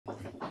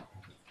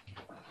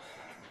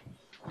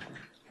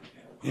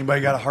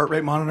Anybody got a heart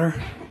rate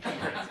monitor?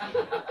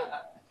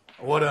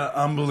 What an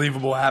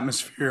unbelievable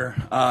atmosphere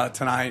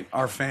tonight.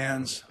 Our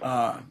fans,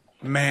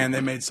 man,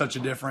 they made such a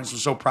difference. We're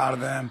so proud of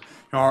them.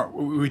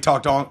 We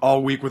talked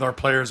all week with our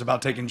players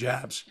about taking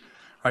jabs.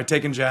 Right,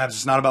 taking jabs.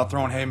 It's not about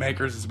throwing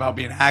haymakers. It's about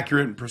being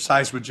accurate and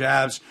precise with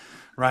jabs.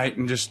 Right,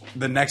 and just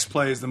the next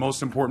play is the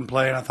most important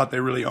play, and I thought they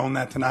really owned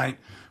that tonight.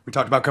 We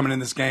talked about coming in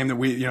this game that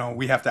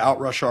we have to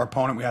outrush our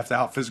opponent. We have to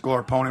out-physical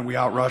our opponent. We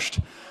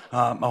outrushed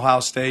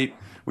Ohio State.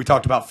 We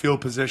talked about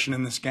field position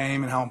in this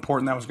game and how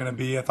important that was going to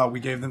be. I thought we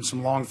gave them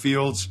some long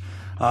fields,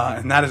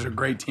 and that is a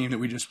great team that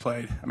we just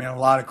played. I mean, a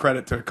lot of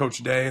credit to Coach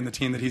Day and the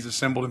team that he's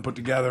assembled and put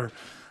together.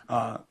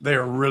 They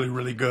are really,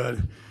 really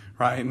good,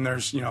 right? And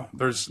there's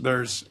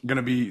going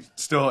to be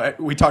still.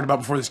 We talked about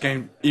before this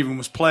game even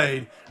was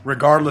played,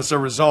 regardless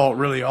of result.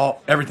 Really,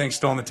 everything's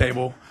still on the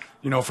table,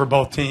 for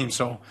both teams.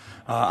 So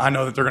I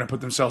know that they're going to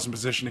put themselves in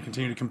position to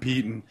continue to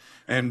compete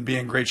and be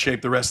in great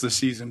shape the rest of the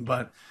season,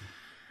 but.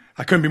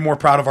 I couldn't be more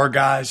proud of our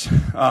guys.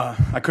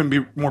 I couldn't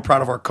be more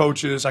proud of our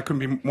coaches. I couldn't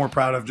be more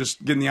proud of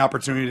just getting the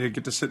opportunity to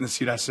get to sit in the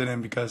seat I sit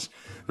in because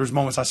there's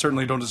moments I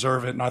certainly don't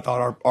deserve it, and I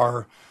thought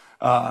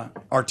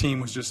our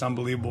team was just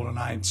unbelievable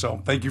tonight.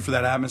 So thank you for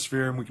that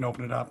atmosphere, and we can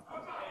open it up.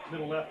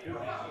 Middle left,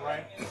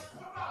 right.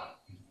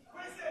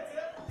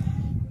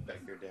 Back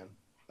here, Dan.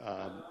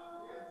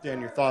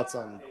 Dan, your thoughts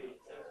on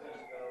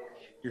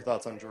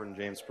Jordan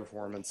James'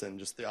 performance and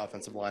just the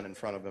offensive line in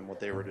front of him, what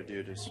they were to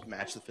do to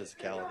match the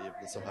physicality of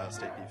this Ohio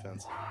State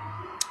defense.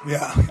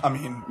 Yeah, I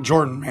mean,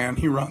 Jordan, man,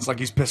 he runs like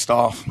he's pissed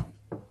off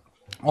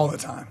all the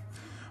time.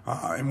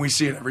 And we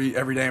see it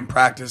every day in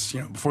practice.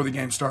 Before the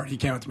game started, he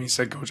came up to me and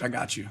said, "Coach, I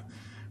got you."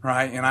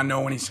 Right? And I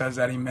know when he says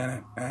that, he meant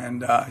it.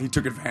 And he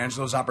took advantage of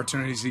those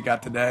opportunities he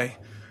got today.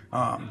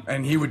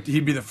 And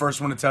he'd be the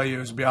first one to tell you it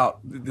was about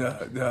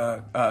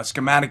the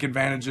schematic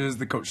advantages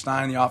that Coach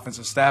Stein and the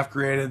offensive staff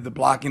created, the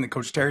blocking that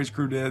Coach Terry's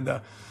crew did,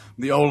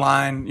 the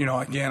O-line.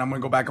 Again, I'm going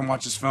to go back and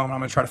watch this film, and I'm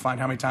going to try to find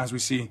how many times we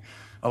see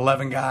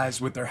 11 guys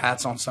with their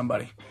hats on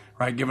somebody,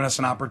 right, giving us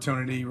an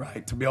opportunity,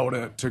 right, to be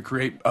able to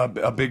create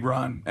a big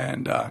run.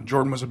 And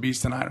Jordan was a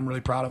beast tonight. I'm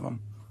really proud of him.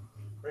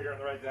 Right here on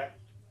the right, Zach.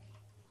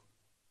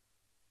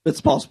 If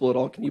it's possible at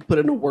all, can you put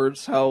into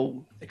words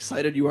how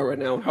excited you are right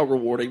now, how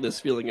rewarding this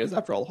feeling is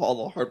after all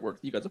the hard work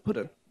that you guys have put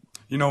in?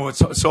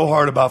 What's so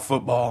hard about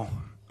football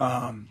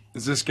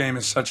is this game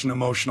is such an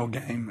emotional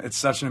game. It's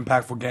such an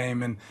impactful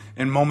game. And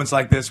in moments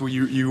like this where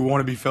you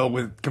want to be filled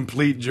with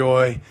complete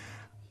joy,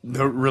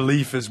 the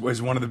relief is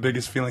one of the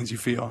biggest feelings you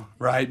feel,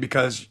 right?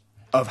 Because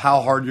of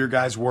how hard your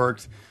guys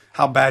worked,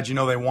 how bad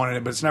they wanted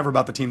it. But it's never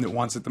about the team that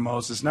wants it the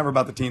most. It's never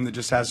about the team that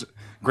just has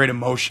great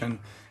emotion.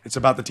 It's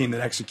about the team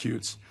that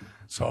executes.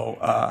 So,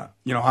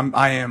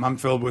 I'm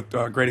filled with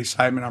great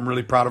excitement. I'm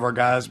really proud of our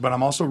guys, but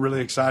I'm also really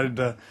excited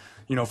to,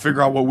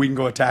 figure out what we can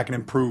go attack and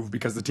improve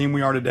because the team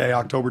we are today,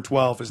 October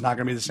 12th, is not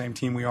going to be the same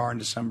team we are in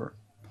December.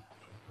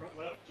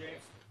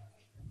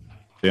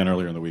 Dan,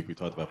 earlier in the week, we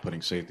talked about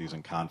putting safeties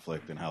in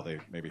conflict and how they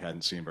maybe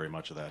hadn't seen very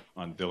much of that.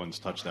 On Dillon's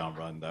touchdown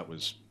run, that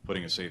was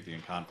putting a safety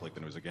in conflict,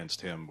 and it was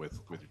against him with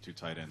your two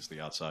tight ends to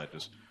the outside.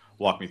 Just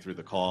walk me through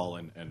the call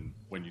and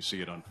when you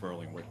see it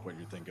unfurling, what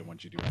you're thinking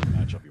once you do have the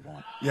matchup you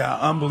want. Yeah,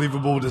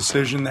 unbelievable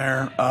decision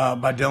there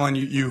by Dillon.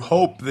 You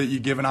hope that you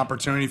give an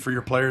opportunity for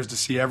your players to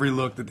see every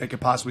look that they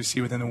could possibly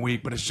see within the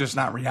week, but it's just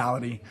not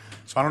reality.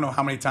 So I don't know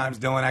how many times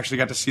Dillon actually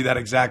got to see that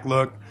exact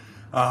look,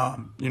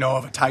 of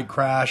a tight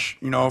crash,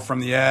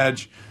 from the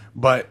edge.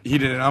 But he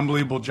did an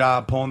unbelievable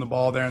job pulling the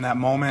ball there in that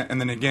moment. And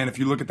then, again, if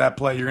you look at that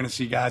play, you're going to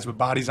see guys with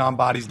bodies on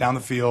bodies down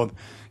the field,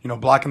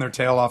 blocking their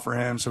tail off for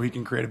him so he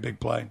can create a big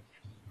play.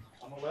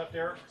 Left,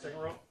 Eric, second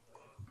row.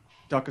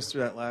 Talk us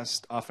through that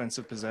last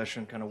offensive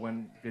possession. Kind of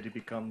when did it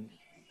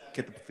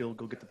get the field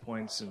goal, get the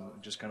points, and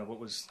just kind of what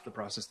was the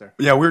process there?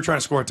 Yeah, we were trying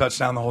to score a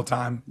touchdown the whole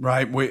time,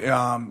 right?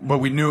 But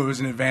we knew it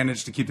was an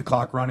advantage to keep the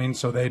clock running,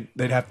 so they'd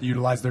have to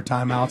utilize their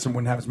timeouts and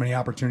wouldn't have as many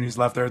opportunities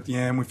left there at the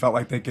end. We felt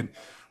like they could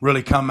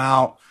really come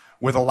out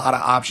with a lot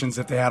of options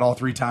if they had all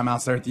three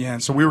timeouts there at the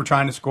end. So we were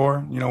trying to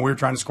score. We were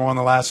trying to score on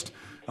the last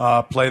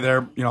play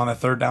there, on that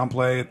third down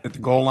play at the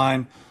goal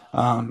line.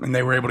 And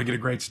they were able to get a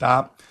great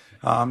stop.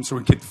 So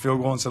we kicked the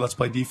field goal and said, let's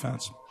play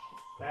defense.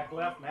 Back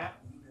left, Matt.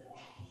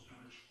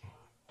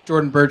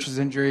 Jordan Birch's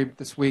injury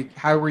this week.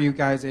 How were you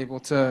guys able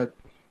to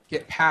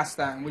get past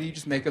that? And what do you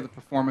just make of the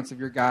performance of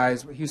your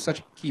guys? He was such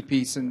a key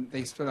piece, and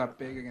they stood up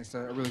big against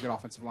a really good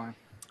offensive line.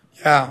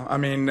 Yeah, I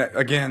mean,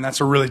 again,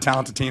 that's a really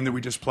talented team that we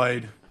just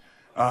played.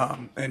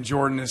 And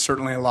Jordan is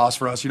certainly a loss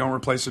for us. You don't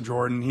replace a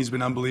Jordan. He's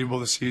been unbelievable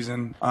this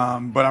season.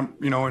 But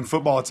in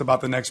football, it's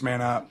about the next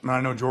man up. And I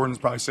know Jordan's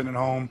probably sitting at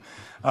home,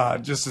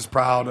 just as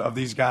proud of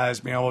these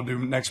guys being able to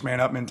do next man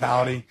up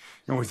mentality.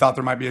 We thought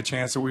there might be a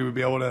chance that we would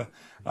be able to,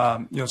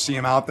 see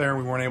him out there.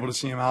 We weren't able to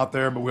see him out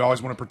there, but we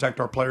always want to protect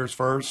our players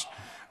first.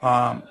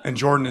 And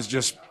Jordan is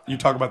just, you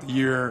talk about the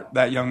year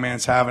that young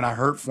man's having. I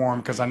hurt for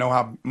him because I know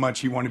how much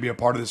he wanted to be a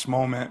part of this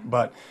moment.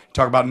 But you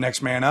talk about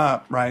next man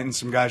up, right? And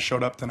some guys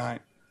showed up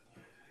tonight.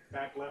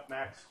 Back left,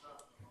 Max.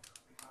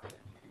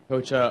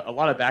 Coach, a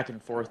lot of back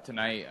and forth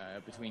tonight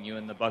between you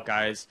and the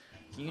Buckeyes.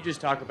 Can you just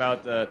talk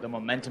about the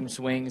momentum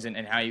swings and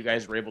how you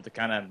guys were able to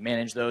kind of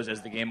manage those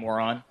as the game wore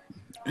on?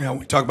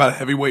 We talk about a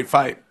heavyweight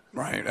fight,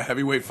 right? A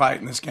heavyweight fight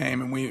in this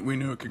game, and we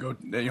knew it could go,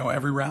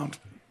 every round.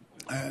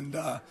 And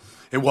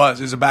it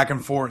was a back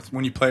and forth.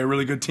 When you play a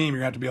really good team,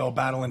 you're going to have to be able to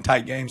battle in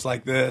tight games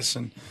like this.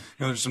 And,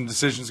 there's some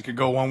decisions that could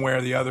go one way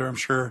or the other. I'm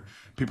sure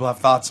people have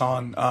thoughts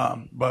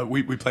on. But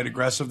we played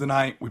aggressive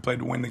tonight. We played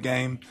to win the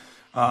game.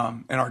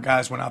 And our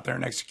guys went out there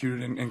and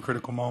executed in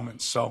critical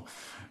moments. So,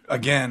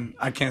 again,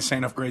 I can't say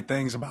enough great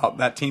things about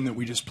that team that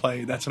we just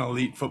played. That's an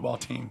elite football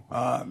team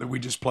that we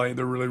just played.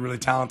 They're really, really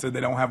talented.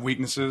 They don't have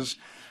weaknesses.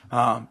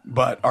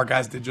 But our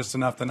guys did just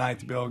enough tonight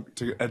to be able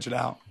to edge it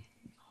out.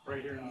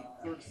 Right here in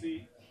third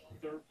seat,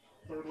 third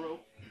row.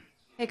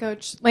 Hey,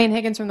 Coach. Lane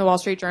Higgins from the Wall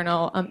Street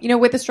Journal.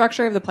 With the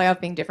structure of the playoff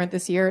being different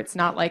this year, it's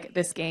not like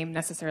this game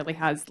necessarily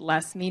has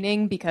less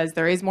meaning because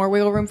there is more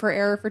wiggle room for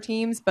error for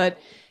teams. But,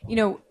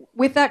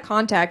 with that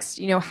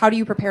context, how do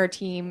you prepare a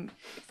team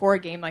for a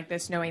game like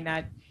this knowing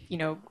that,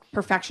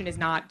 perfection is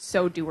not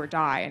so do or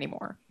die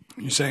anymore?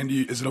 You're saying,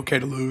 is it okay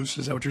to lose?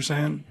 Is that what you're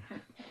saying?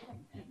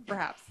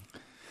 Perhaps.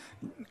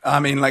 I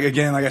mean, like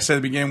I said at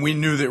the beginning, we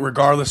knew that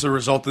regardless of the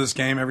result of this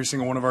game, every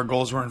single one of our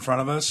goals were in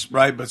front of us,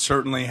 right? But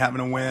certainly having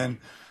a win,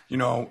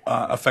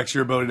 affects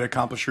your ability to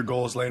accomplish your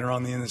goals later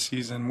on in the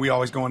season. We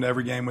always go into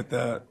every game with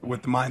the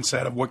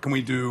mindset of what can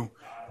we do,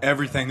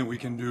 everything that we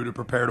can do to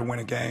prepare to win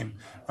a game,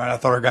 right? I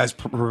thought our guys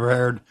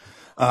prepared.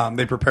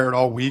 They prepared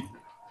all week.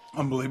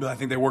 Unbelievable. I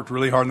think they worked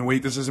really hard in the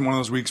week. This isn't one of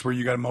those weeks where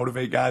you got to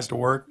motivate guys to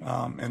work,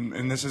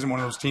 and this isn't one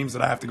of those teams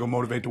that I have to go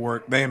motivate to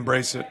work. They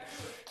embrace it.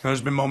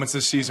 There's been moments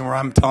this season where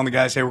I'm telling the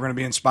guys, hey, we're going to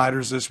be in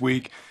spiders this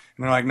week,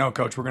 and they're like, no,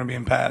 Coach, we're going to be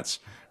in pads.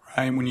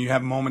 Right? And when you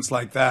have moments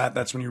like that,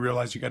 that's when you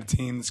realize you got a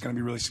team that's going to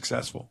be really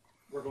successful.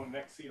 We're going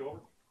next seat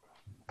over.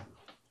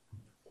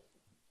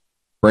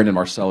 Brandon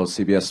Marcello,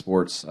 CBS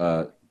Sports.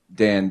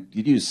 Dan,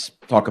 did you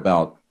talk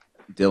about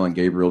Dillon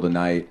Gabriel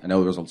tonight? I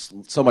know there was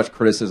so much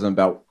criticism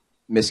about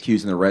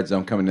miscues in the red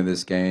zone coming into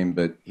this game,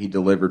 but he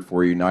delivered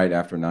for you night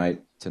after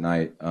night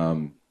tonight,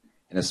 and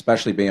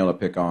especially being able to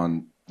pick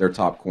on their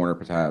top corner,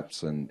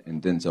 perhaps, and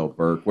Denzel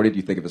Burke. What did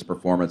you think of his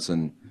performance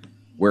and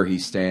where he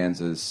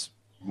stands as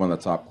one of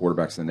the top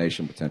quarterbacks in the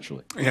nation,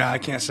 potentially? Yeah, I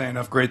can't say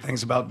enough great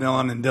things about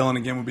Dillon. And Dillon,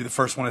 again, would be the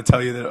first one to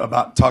tell you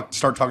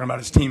start talking about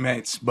his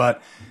teammates.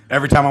 But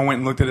every time I went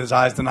and looked at his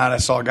eyes tonight, I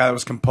saw a guy that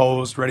was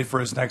composed, ready for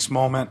his next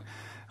moment.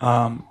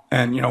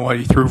 And you know what?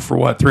 He threw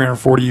for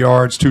 340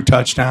 yards, 2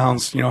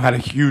 touchdowns. Had a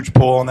huge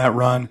pull on that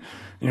run.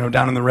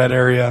 Down in the red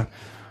area.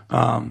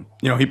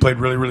 He played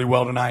really, really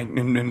well tonight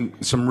in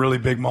some really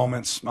big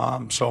moments.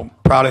 So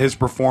proud of his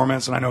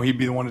performance, and I know he'd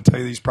be the one to tell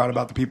you that he's proud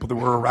about the people that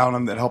were around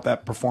him that helped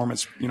that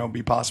performance,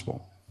 be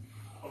possible.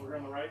 Over here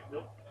on the right,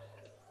 Bill.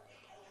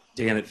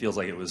 Dan, it feels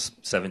like it was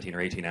 17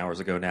 or 18 hours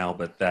ago now,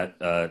 but that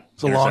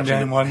it's a long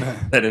game, wasn't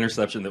it? That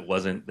interception that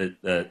wasn't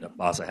that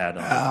Bassa had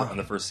on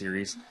the first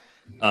series.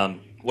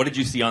 What did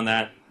you see on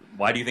that?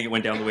 Why do you think it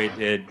went down the way it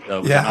did?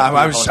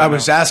 I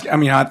was asking. I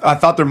mean, I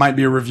thought there might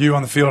be a review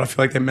on the field. I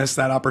feel like they missed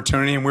that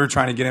opportunity, and we were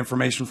trying to get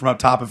information from up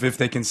top if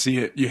they can see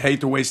it. You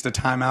hate to waste a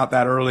timeout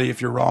that early if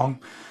you're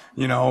wrong,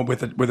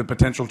 with a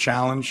potential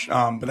challenge.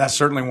 But that's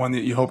certainly one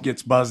that you hope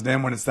gets buzzed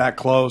in when it's that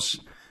close,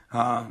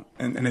 and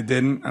it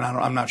didn't. And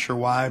I'm not sure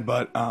why,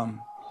 but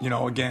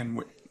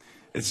again,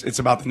 it's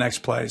about the next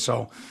play.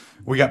 So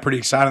we got pretty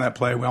excited on that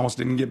play. We almost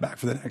didn't get back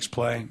for the next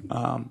play,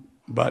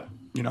 but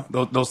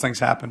those things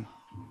happen.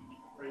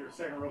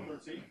 Second row,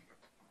 third seat.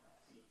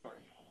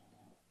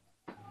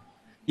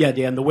 Yeah,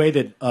 Dan, the way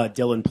that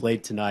Dillon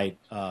played tonight,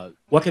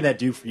 what can that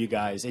do for you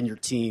guys and your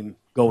team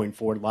going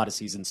forward? A lot of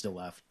season still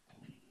left.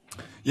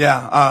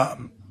 Yeah,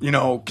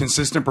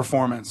 consistent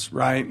performance,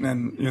 right?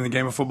 And in the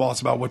game of football,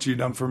 it's about what you've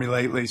done for me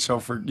lately. So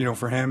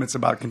for him, it's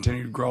about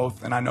continued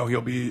growth, and I know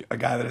he'll be a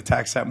guy that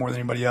attacks that more than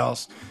anybody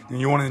else.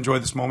 And you want to enjoy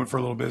this moment for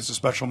a little bit. It's a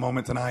special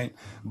moment tonight,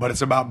 but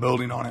it's about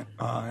building on it.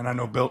 And I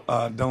know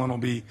Dillon will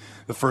be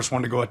the first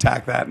one to go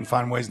attack that and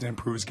find ways to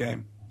improve his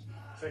game.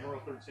 Second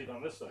row, third seat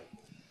on this side.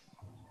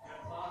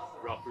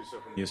 Ralph Russo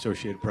from the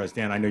Associated Press.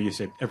 Dan, I know you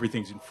said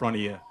everything's in front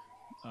of you.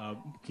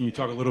 Can you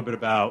talk a little bit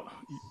about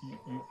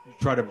you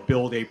try to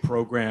build a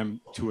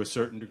program to a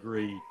certain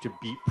degree to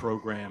beat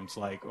programs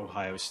like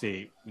Ohio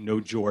State,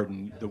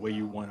 Jordan, the way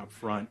you went up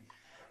front?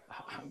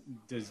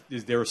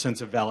 Is there a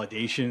sense of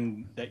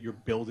validation that you're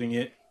building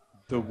it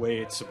the way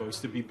it's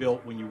supposed to be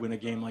built when you win a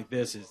game like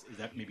this? Is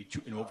that maybe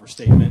an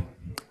overstatement?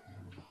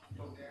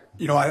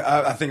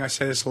 I think I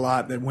say this a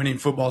lot, that winning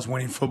football is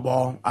winning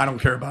football. I don't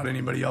care about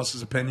anybody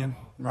else's opinion,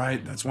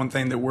 right? That's one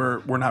thing that we're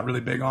not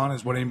really big on,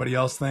 is what anybody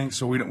else thinks.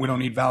 So we don't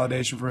need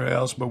validation from anybody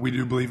else, but we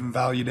do believe in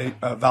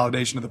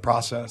validation of the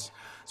process.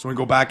 So when we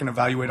go back and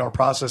evaluate our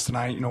process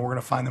tonight, we're going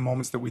to find the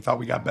moments that we thought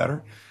we got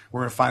better.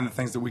 We're going to find the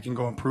things that we can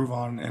go improve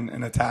on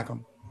and attack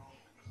them.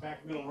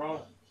 Back middle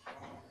row.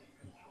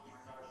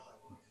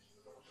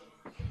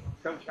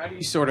 Coach, how do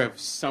you sort of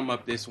sum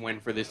up this win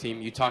for this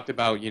team? You talked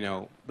about,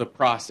 the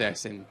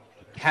process and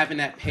having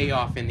that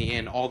payoff in the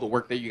end, all the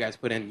work that you guys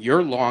put in,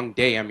 your long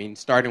day, I mean,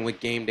 starting with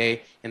game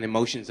day and the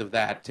emotions of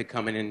that to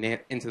coming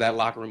into that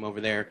locker room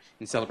over there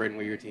and celebrating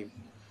with your team.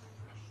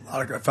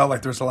 I felt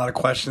like there was a lot of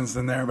questions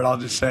in there, but I'll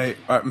just say,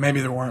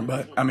 maybe there weren't,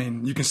 but I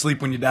mean, you can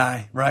sleep when you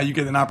die, right? You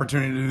get an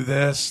opportunity to do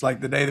this,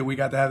 like the day that we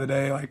got to have the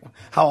day, like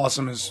how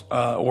awesome is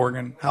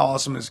Oregon? How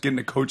awesome is getting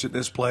to coach at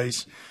this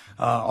place?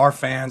 Our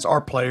fans, our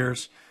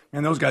players,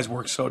 man, those guys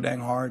work so dang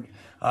hard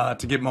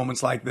to get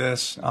moments like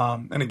this.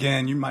 And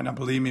again, you might not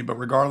believe me, but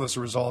regardless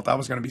of result, I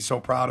was going to be so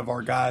proud of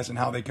our guys and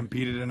how they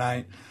competed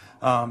tonight.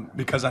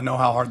 Because I know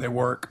how hard they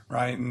work,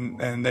 right?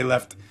 And they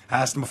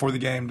asked them before the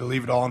game to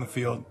leave it all on the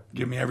field.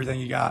 Give me everything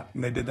you got,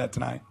 and they did that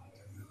tonight.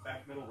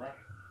 Back middle right.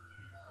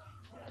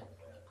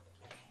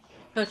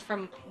 Coach,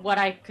 from what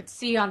I could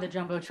see on the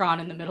Jumbotron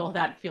in the middle of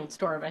that field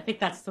storm, I think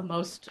that's the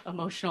most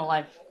emotional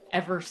I've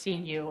ever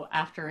seen you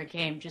after a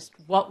game. Just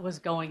what was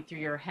going through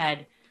your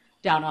head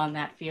down on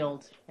that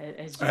field?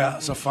 Yeah,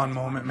 it's a fun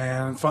moment,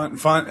 man. Fun.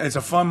 It's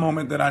a fun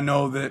moment that I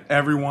know that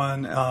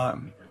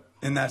everyone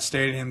in that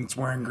stadium that's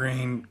wearing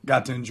green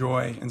got to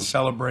enjoy and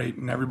celebrate,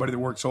 and everybody that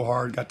worked so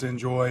hard got to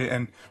enjoy.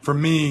 And for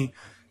me,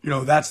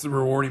 that's the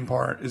rewarding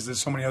part, is that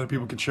so many other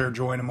people could share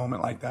joy in a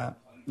moment like that.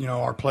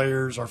 Our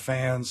players, our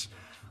fans,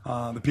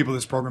 the people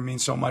this program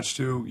means so much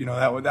to.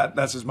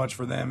 That's as much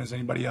for them as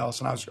anybody else.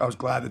 And I was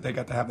glad that they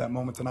got to have that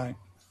moment tonight.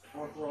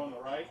 Fourth row on the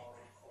right.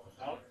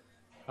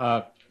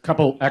 Out.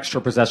 Couple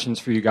extra possessions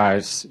for you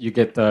guys. You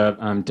get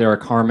the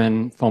Derek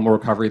Harmon fumble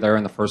recovery there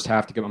in the first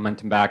half to get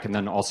momentum back, and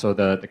then also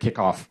the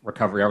kickoff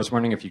recovery. I was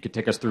wondering if you could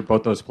take us through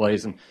both those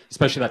plays, and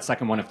especially that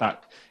second one, if it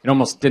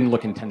almost didn't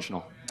look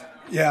intentional.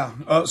 Yeah,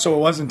 so it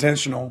was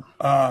intentional.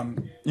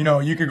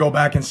 You could go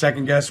back and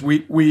second guess.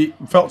 We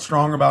felt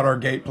strong about our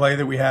gate play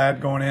that we had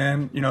going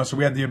in, so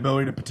we had the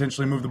ability to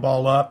potentially move the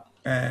ball up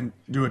and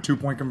do a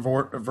 2-point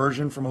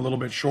conversion from a little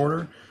bit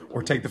shorter,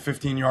 or take the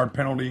 15-yard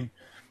penalty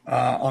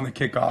on the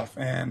kickoff.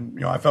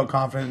 And I felt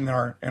confident in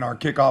our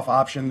kickoff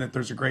option that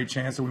there's a great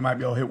chance that we might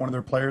be able to hit one of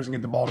their players and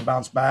get the ball to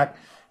bounce back.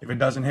 If it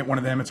doesn't hit one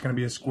of them, it's going to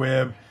be a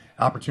squib,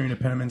 opportunity to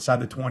pin them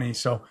inside the 20.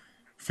 So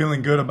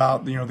feeling good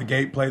about the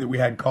gate play that we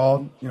had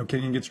called.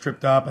 Kenyon gets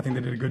tripped up. I think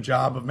they did a good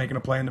job of making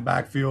a play in the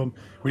backfield.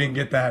 We didn't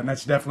get that, and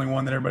that's definitely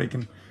one that everybody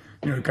can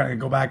kind of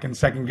go back and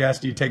second guess.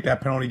 Do you take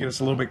that penalty, get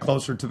us a little bit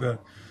closer to the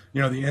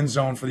the end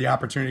zone for the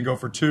opportunity to go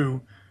for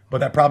 2? But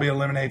that probably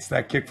eliminates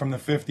that kick from the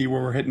 50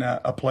 where we're hitting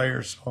a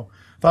player. So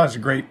I thought it was a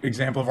great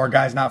example of our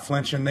guys not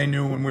flinching. They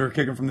knew when we were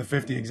kicking from the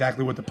 50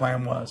 exactly what the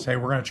plan was. Hey,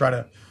 we're going to try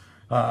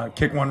to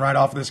kick one right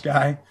off of this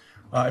guy.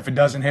 If it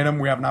doesn't hit him,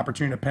 we have an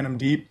opportunity to pin him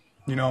deep,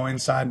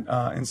 inside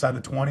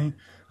the 20.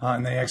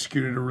 And they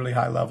executed at a really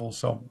high level.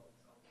 So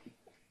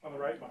On the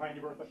right, behind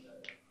you, Bertha.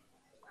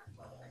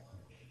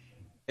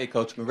 Hey,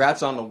 Coach,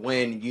 congrats on the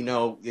win.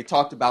 You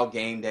talked about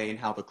game day and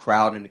how the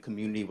crowd and the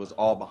community was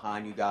all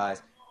behind you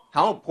guys.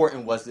 How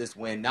important was this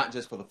win, not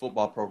just for the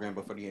football program,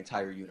 but for the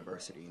entire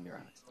university in your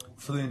eyes?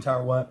 For the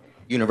entire what?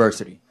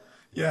 University.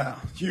 Yeah,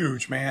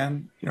 huge,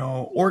 man.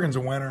 Oregon's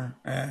a winner,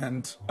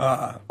 and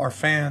our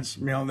fans,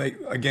 they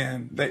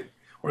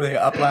were they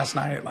up last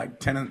night at like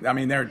 10. I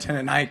mean, they were 10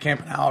 at night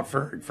camping out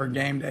for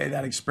game day.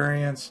 That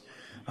experience,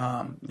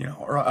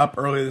 or up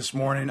early this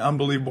morning.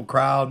 Unbelievable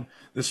crowd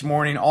this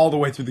morning, all the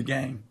way through the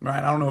game.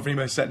 Right? I don't know if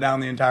anybody sat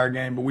down the entire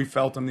game, but we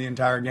felt them the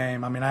entire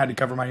game. I mean, I had to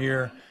cover my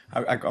ear.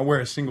 I wear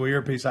a single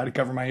earpiece. I had to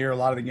cover my ear a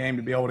lot of the game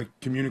to be able to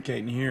communicate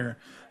and hear,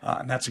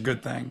 and that's a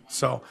good thing.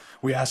 So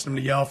we asked them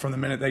to yell from the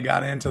minute they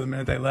got in to the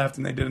minute they left,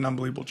 and they did an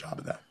unbelievable job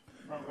of that.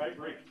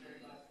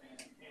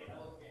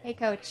 Hey,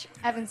 Coach.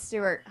 Evan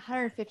Stewart,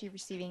 150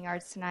 receiving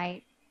yards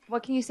tonight.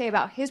 What can you say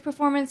about his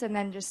performance and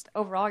then just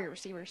overall your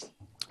receivers?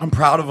 I'm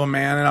proud of him,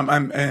 man, and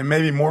I'm and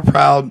maybe more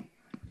proud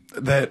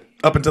that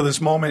up until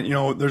this moment,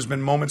 there's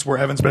been moments where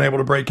Evan's been able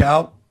to break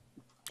out.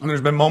 And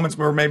there's been moments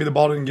where maybe the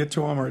ball didn't get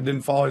to him or it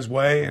didn't fall his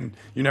way, and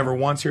you never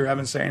once hear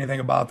Evan say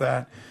anything about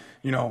that.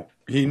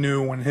 He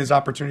knew when his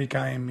opportunity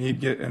came, he'd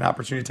get an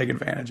opportunity to take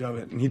advantage of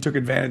it. And he took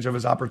advantage of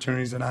his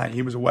opportunities tonight.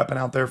 He was a weapon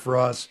out there for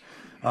us,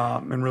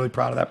 and really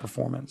proud of that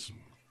performance.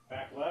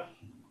 Back left.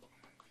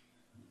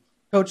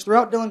 Coach,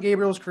 throughout Dillon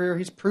Gabriel's career,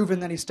 he's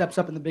proven that he steps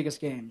up in the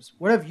biggest games.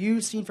 What have you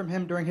seen from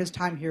him during his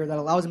time here that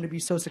allows him to be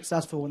so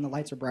successful when the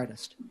lights are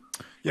brightest?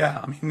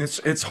 Yeah, I mean,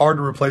 it's hard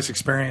to replace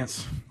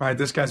experience, right?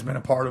 This guy's been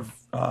a part of,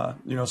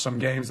 some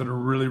games that are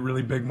really,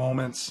 really big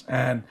moments.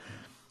 And,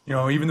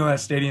 even though that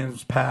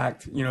stadium's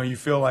packed, you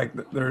feel like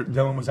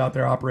Dillon was out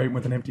there operating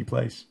with an empty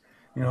place.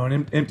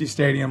 An empty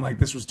stadium, like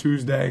this was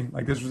Tuesday,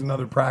 like this was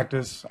another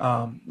practice,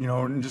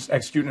 and just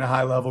executing at a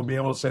high level, be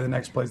able to say the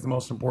next play is the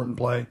most important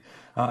play.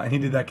 And he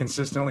did that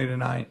consistently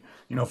tonight,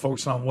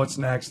 focusing on what's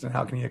next and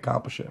how can he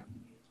accomplish it.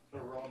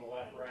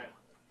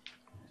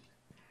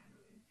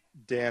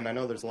 Dan, I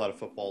know there's a lot of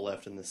football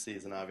left in this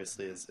season,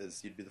 obviously, as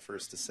you'd be the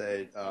first to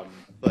say.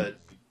 But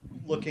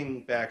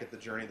looking back at the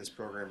journey this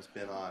program's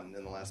been on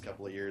in the last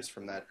couple of years,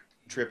 from that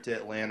trip to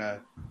Atlanta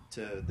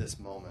to this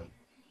moment,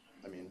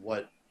 I mean,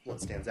 what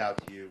stands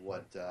out to you?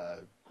 What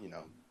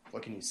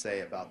can you say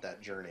about that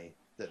journey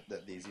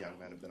that these young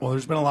men have been. Well,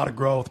 there's been a lot of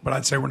growth, but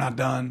I'd say we're not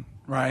done,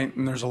 right?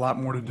 And there's a lot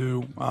more to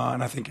do,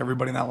 and I think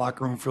everybody in that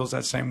locker room feels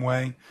that same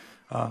way.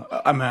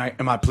 Am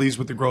I pleased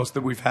with the growth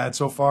that we've had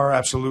so far?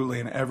 Absolutely,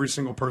 and every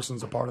single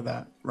person's a part of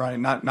that, right?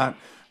 Not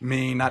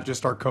me, not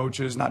just our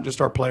coaches, not just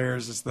our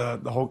players. It's the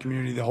whole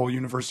community, the whole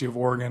University of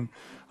Oregon,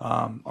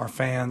 our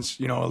fans,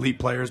 elite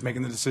players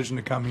making the decision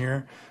to come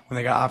here when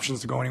they got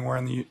options to go anywhere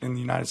in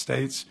the United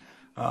States.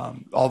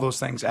 All those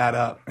things add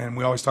up, and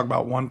we always talk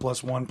about 1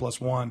 + 1 +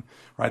 1,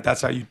 right?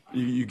 That's how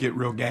you get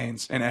real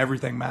gains, and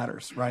everything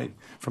matters, right?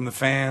 From the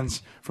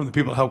fans, from the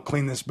people that help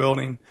clean this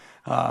building,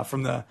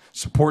 from the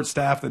support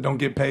staff that don't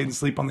get paid and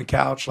sleep on the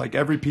couch. Like,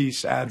 every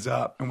piece adds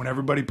up, and when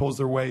everybody pulls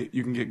their weight,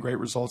 you can get great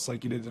results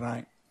like you did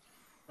tonight.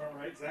 All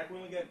right, Zach, we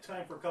only got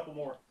time for a couple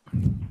more.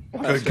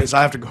 Good, because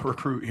I have to go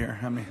recruit here.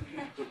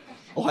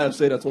 Ohio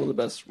State has one of the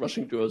best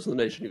rushing duos in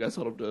the nation. You guys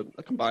held them to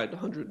a combined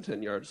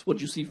 110 yards. What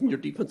did you see from your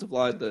defensive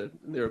line,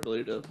 their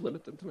ability to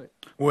limit them tonight?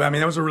 Well,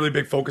 that was a really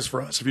big focus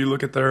for us. If you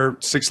look at their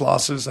 6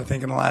 losses, I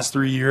think in the last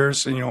 3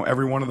 years,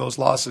 every one of those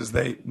losses,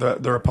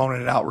 their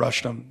opponent had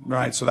outrushed them,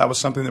 right? So that was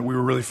something that we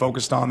were really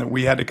focused on, that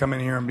we had to come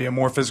in here and be a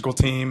more physical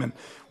team, and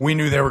we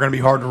knew they were going to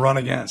be hard to run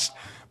against.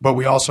 But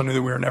we also knew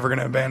that we were never going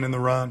to abandon the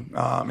run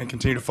and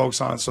continue to focus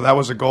on it. So that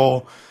was a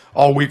goal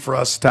all week for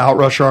us, to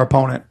outrush our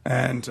opponent,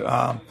 and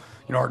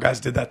our guys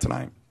did that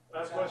tonight.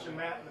 Last question,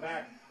 Matt, in the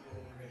back.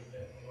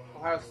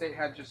 Ohio State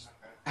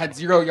had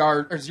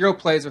 0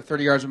 plays of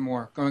 30 yards or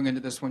more going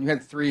into this one. You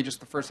had 3 just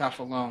the first half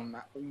alone.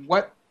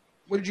 What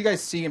did you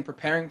guys see in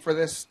preparing for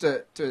this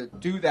to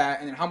do that,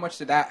 and then how much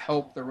did that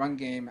help the run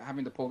game,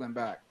 having to pull them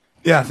back?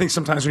 Yeah, I think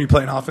sometimes when you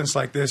play an offense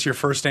like this, your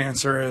first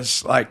answer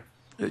is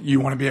you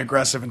want to be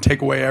aggressive and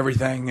take away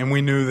everything. And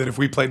we knew that if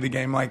we played the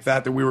game like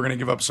that we were going to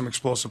give up some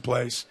explosive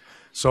plays.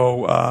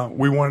 So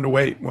we wanted to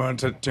wait. We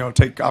wanted to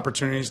take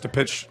opportunities to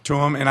pitch to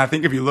them. And I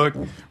think if you look,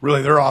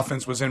 really their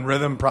offense was in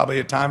rhythm, probably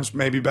at times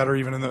maybe better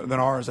even than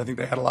ours. I think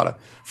they had a lot of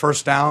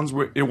first downs.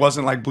 It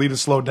wasn't like bleed a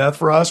slow death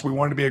for us. We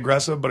wanted to be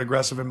aggressive, but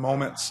aggressive in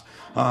moments.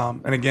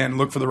 And again,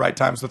 look for the right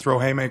times to throw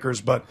haymakers,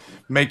 but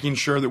making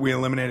sure that we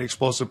eliminate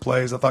explosive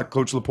plays. I thought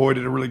Coach LaPoy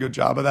did a really good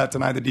job of that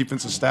tonight. The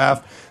defensive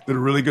staff did a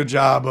really good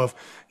job of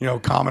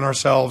calming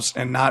ourselves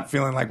and not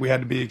feeling like we had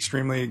to be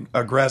extremely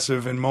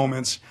aggressive in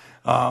moments.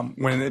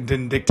 When it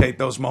didn't dictate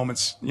those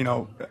moments,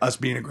 us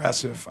being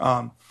aggressive.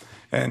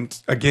 And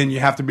again,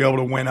 you have to be able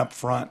to win up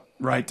front,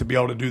 right, to be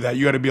able to do that.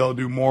 You got to be able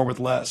to do more with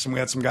less. And we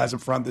had some guys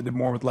up front that did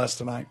more with less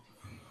tonight.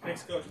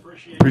 Thanks, Coach.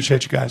 Appreciate it.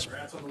 Appreciate you guys.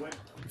 Congrats on the win.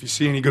 If you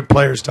see any good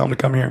players, tell them to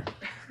come here.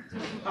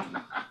 We'll start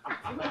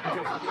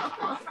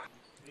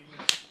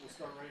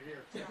right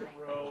here. Second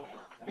row.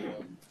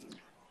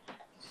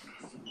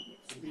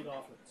 Speed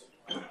offense.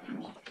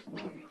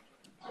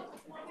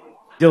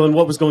 Dillon,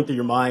 what was going through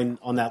your mind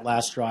on that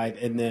last drive,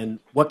 and then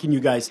what can you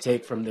guys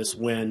take from this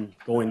win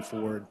going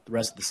forward the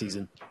rest of the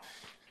season?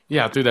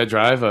 Yeah, through that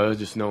drive,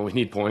 just know we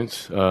need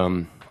points,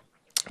 but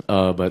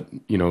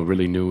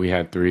really knew we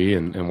had 3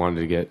 and wanted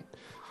to get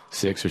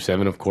 6 or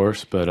 7, of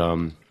course. But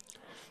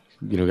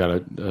got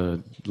a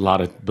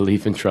lot of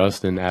belief and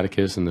trust in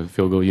Atticus and the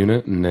field goal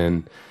unit, and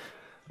then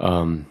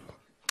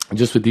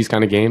just with these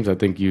kind of games, I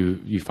think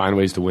you find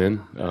ways to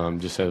win,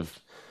 just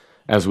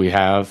as we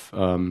have.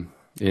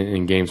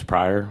 In games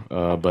prior,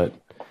 but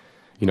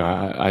we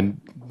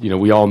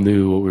all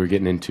knew what we were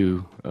getting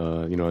into,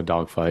 a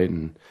dogfight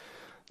and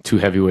 2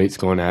 heavyweights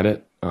going at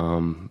it.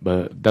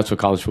 But that's what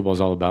college football is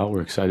all about.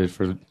 We're excited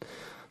for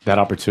that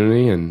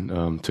opportunity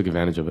and took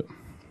advantage of it.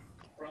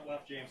 Front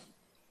left, James.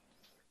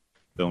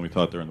 Dillon, we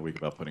talked during the week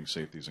about putting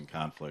safeties in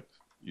conflict.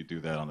 You do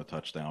that on the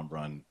touchdown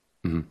run.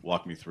 Mm-hmm.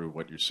 Walk me through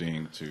what you're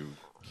seeing to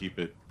keep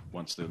it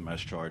once the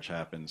mesh charge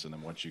happens, and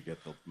then once you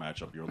get the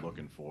matchup you're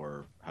looking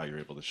for, how you're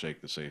able to shake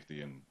the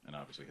safety and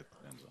obviously hit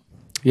the end zone.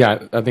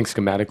 Yeah, I think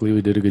schematically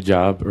we did a good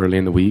job early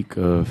in the week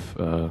of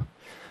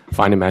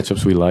finding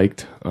matchups we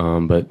liked,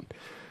 but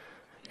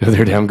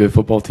they're a damn good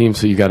football team,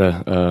 so you got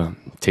to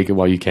take it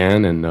while you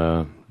can,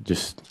 and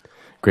just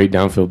great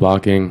downfield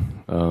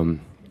blocking,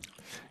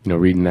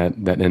 reading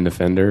that end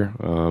defender,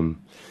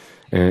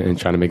 and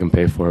trying to make them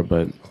pay for it.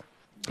 But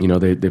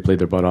they played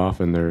their butt off,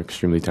 and they're an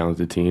extremely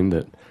talented team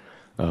that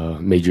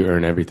made you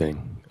earn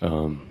everything.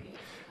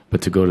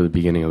 But to go to the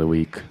beginning of the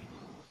week,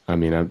 I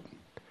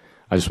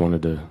just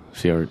wanted to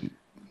see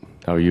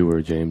how you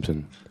were, James,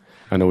 and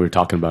I know we were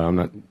talking about it. I'm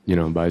not,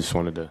 but I just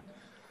wanted to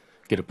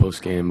get a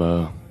post game,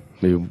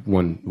 maybe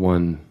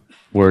one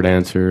word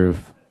answer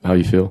of how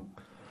you feel.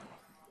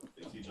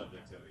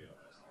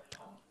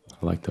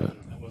 I like that.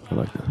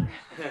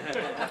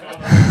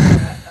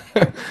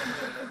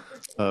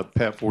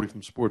 Pat Forty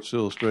from Sports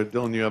Illustrated.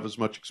 Dillon, you have as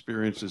much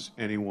experience as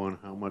anyone.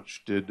 How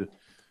much did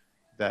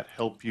that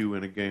help you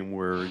in a game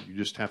where you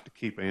just have to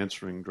keep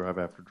answering drive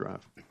after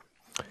drive?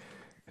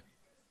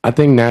 I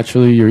think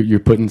naturally you're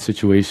put in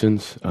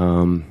situations,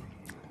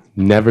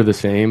 never the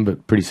same,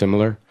 but pretty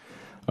similar,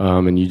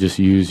 and you just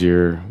use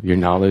your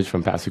knowledge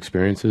from past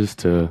experiences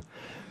to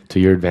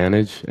your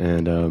advantage.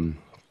 And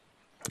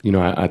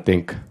I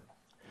think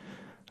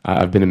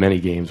I've been in many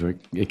games where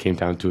it came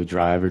down to a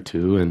drive or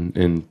two,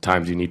 and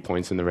times you need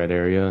points in the red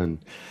area, and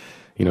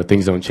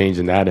things don't change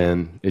in that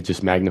end. It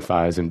just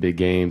magnifies in big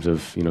games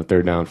of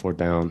third down, fourth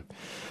down,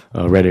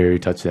 red area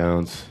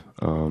touchdowns.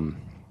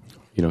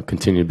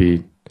 Continue to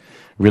be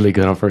really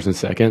good on first and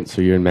second,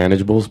 so you're in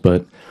manageables.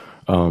 But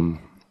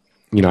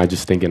I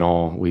just think in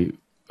all, we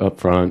up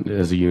front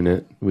as a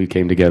unit, we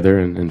came together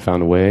and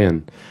found a way,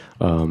 and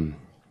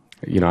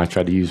I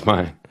tried to use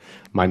my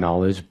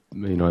knowledge,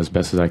 as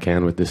best as I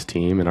can with this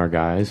team and our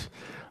guys.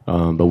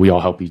 But we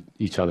all help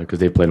each other because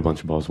they played a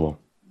bunch of ball as well.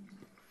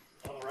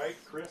 All right,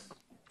 Chris.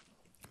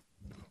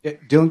 Yeah,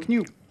 Dillon, can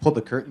you pull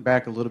the curtain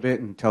back a little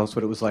bit and tell us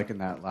what it was like in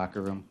that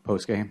locker room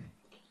post game?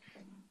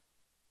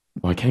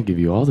 Well, I can't give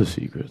you all the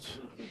secrets,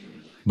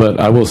 but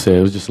I will say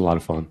it was just a lot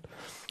of fun.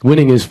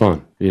 Winning is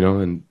fun,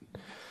 and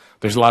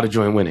there's a lot of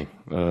joy in winning,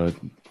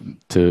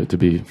 to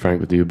be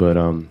frank with you. But,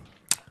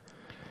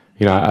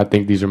 I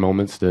think these are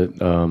moments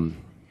that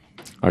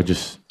are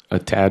just a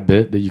tad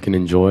bit that you can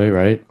enjoy,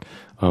 right?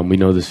 We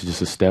know this is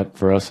just a step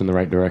for us in the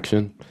right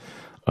direction.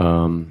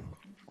 And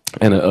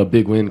a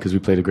big win because we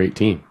played a great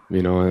team,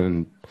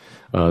 and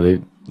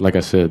they, like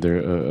I said,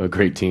 they're a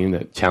great team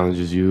that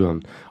challenges you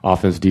on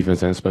offense,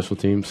 defense, and special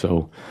teams.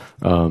 So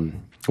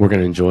we're going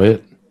to enjoy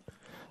it.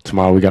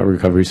 Tomorrow we got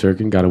recovery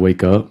circuit, got to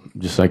wake up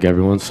just like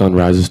everyone. Sun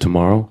rises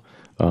tomorrow,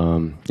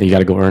 and you got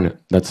to go earn it.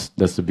 That's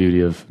the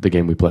beauty of the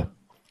game we play.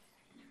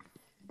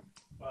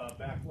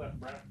 Back left,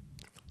 Brad.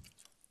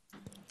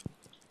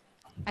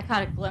 I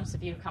caught a glimpse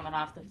of you coming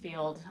off the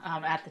field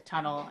at the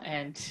tunnel,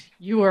 and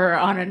you were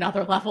on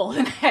another level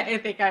than I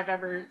think I've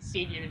ever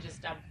seen you.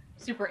 Just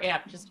super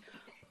amped. Just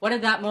what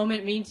did that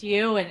moment mean to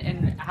you,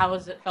 and how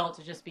has it felt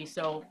to just be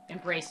so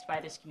embraced by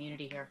this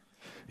community here?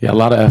 Yeah, a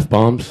lot of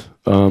F-bombs,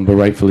 but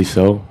rightfully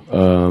so.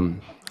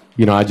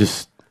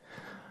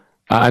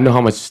 I know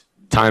how much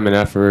time and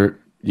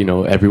effort,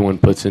 everyone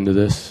puts into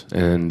this,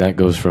 and that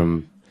goes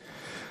from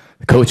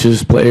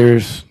coaches,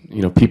 players,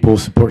 people,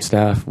 support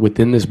staff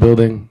within this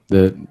building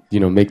that,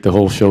 make the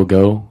whole show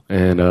go.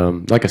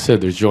 And like I said,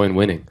 there's joy in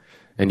winning,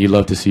 and you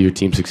love to see your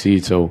team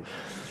succeed. So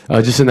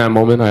just in that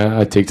moment,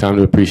 I take time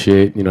to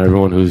appreciate,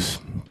 everyone who's,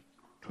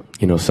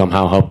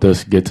 somehow helped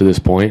us get to this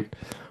point.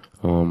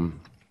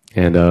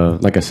 And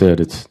like I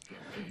said, it's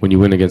when you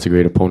win against a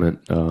great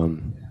opponent,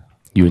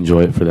 you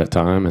enjoy it for that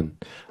time, and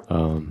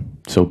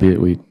so be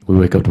it. We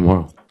wake up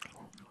tomorrow.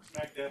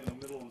 Smack dab in the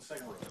middle of the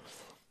second row.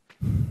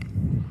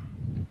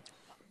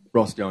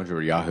 Ross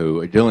Dellinger,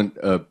 Yahoo. Dillon,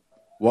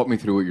 walk me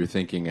through what you're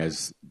thinking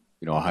as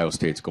Ohio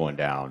State's going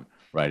down,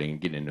 right,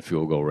 and getting into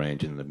field goal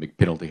range, and the big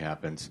penalty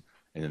happens,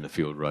 and then the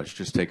field rush.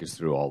 Just take us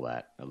through all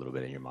that a little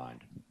bit in your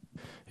mind.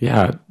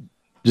 Yeah,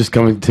 just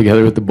coming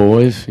together with the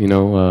boys,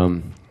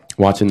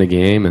 watching the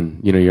game,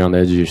 and you're on the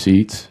edge of your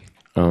seats,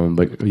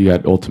 but you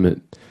got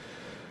ultimate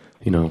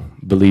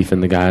belief in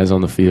the guys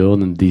on the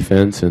field and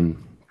defense,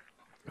 and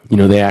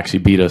they actually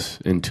beat us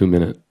in 2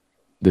 minutes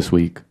this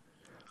week,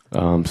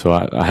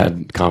 so I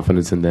had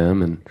confidence in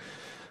them,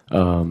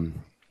 and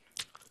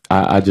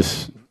I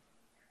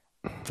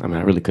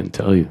really couldn't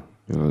tell you.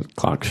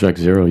 Clock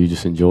strikes zero, you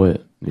just enjoy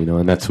it,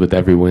 and that's with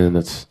every win,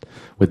 that's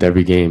with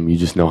every game. You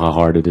just know how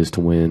hard it is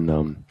to win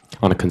on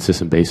a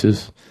consistent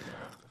basis.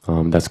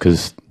 That's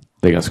because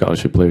they got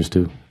scholarship players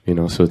too,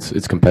 so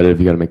it's competitive.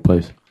 You got to make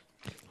plays.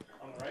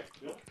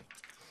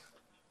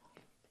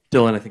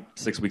 Dillon, I think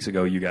 6 weeks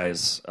ago you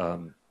guys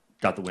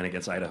got the win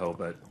against Idaho,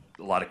 but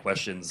a lot of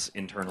questions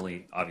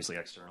internally, obviously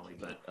externally,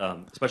 but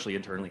especially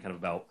internally, kind of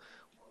about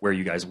where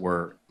you guys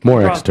were.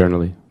 More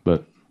externally,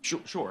 but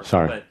sure.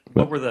 Sorry,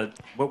 but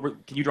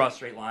can you draw a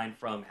straight line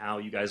from how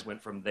you guys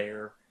went from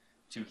there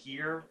to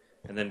here,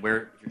 and then if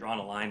you're drawing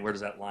a line, where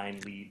does that line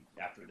lead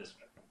after this?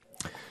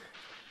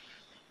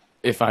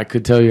 If I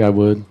could tell you, I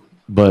would.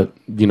 But,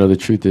 the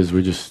truth is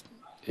we're just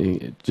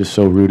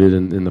so rooted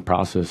in the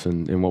process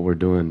and in what we're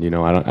doing.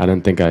 I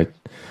don't think I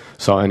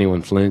saw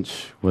anyone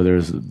flinch, whether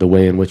it's the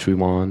way in which we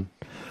won,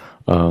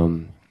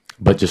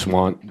 but just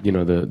want,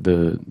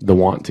 the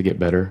want to get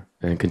better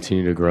and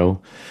continue to grow.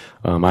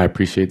 I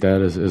appreciate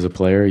that as a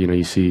player.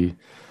 You see,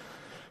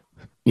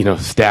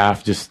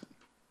 staff just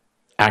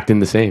acting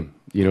the same,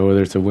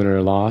 whether it's a win or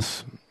a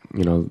loss,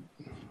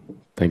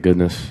 thank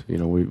goodness,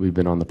 we've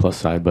been on the plus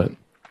side, but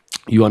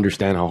you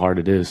understand how hard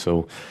it is.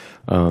 So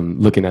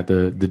looking at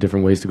the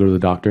different ways to go to the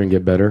doctor and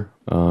get better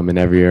in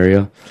every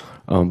area.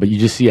 But you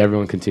just see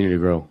everyone continue to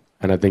grow.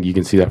 And I think you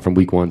can see that from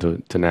week one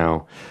to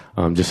now,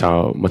 just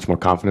how much more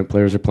confident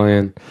players are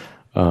playing,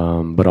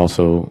 but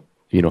also,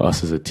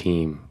 us as a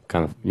team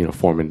kind of,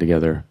 forming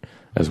together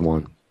as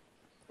one.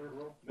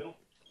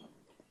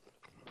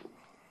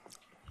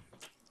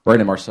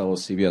 Brandon Marcello,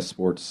 CBS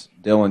Sports.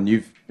 Dillon,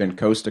 you've been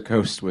coast to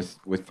coast with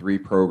 3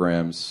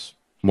 programs.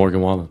 Morgan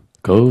Wallen.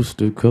 Coast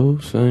to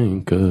coast, I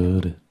ain't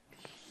cut it.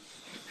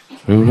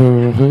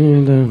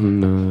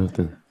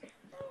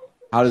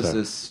 How does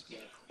this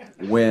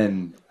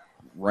win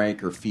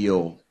rank or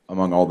feel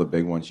among all the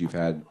big ones you've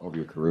had over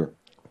your career?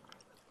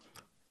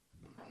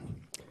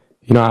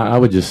 I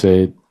would just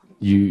say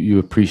you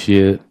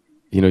appreciate it,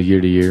 year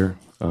to year.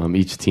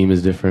 Each team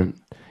is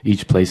different.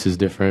 Each place is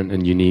different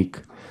and unique.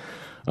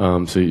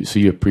 So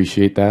you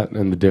appreciate that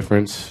and the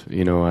difference.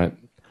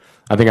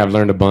 I think I've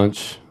learned a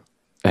bunch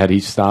at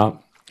each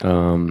stop,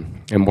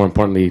 and more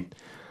importantly,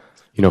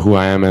 who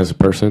I am as a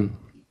person.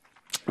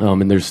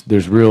 And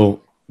there's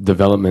real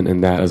development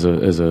in that as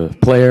a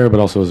player, but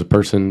also as a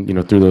person.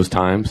 Through those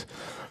times.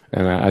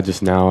 And I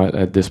just now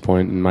at this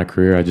point in my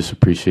career, I just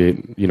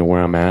appreciate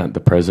where I'm at, the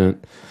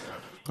present,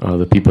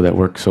 the people that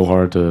work so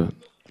hard to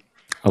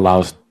allow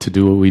us to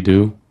do what we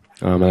do.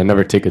 And I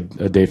never take a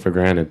day for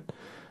granted,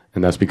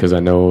 and that's because I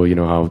know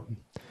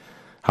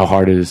how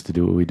hard it is to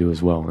do what we do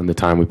as well, and the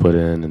time we put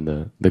in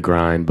and the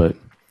grind. But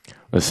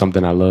it's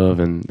something I love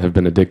and have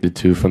been addicted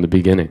to from the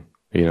beginning.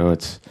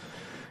 It's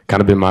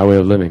kind of been my way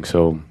of living.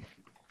 So,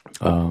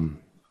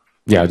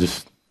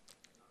 just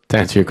to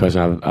answer your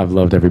question, I've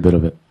loved every bit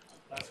of it.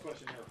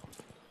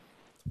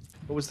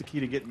 What was the key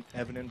to getting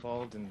Evan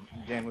involved? And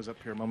Dan was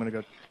up here a moment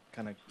ago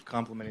kind of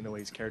complimenting the way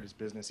he's carried his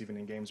business, even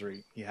in games where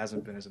he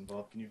hasn't been as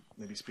involved. Can you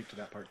maybe speak to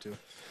that part too?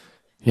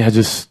 Yeah,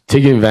 just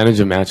taking advantage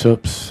of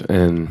matchups.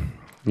 And,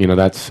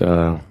 that's,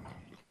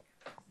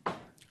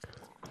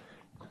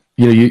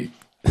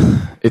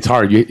 it's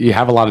hard. You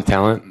have a lot of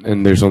talent,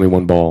 and there's only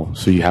one ball.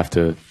 So you have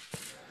to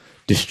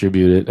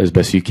distribute it as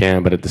best you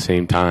can. But at the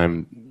same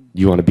time,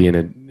 you want to be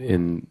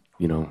in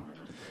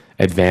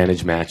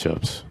advantage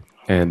matchups.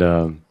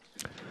 And,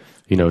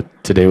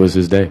 today was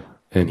his day,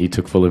 and he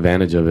took full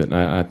advantage of it.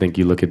 I think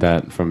you look at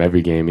that from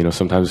every game.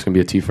 Sometimes it's going to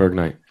be a T. Ferg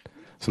night.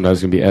 Sometimes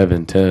it's going to be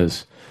Evan,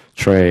 Tez,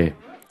 Trey,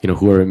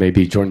 whoever it may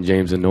be, Jordan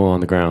James and Noah on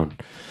the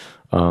ground.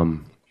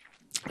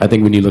 I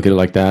think when you look at it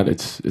like that,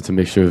 it's a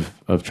mixture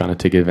of trying to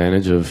take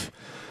advantage of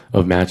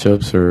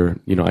matchups or,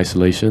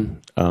 isolation,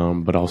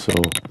 but also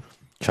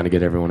trying to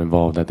get everyone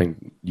involved. I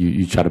think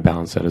you try to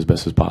balance that as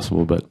best as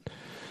possible, but,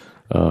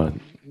 I'll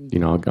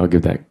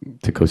give that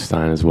to Coach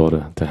Stein as well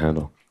to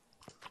handle.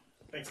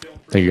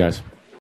 Thank you, guys.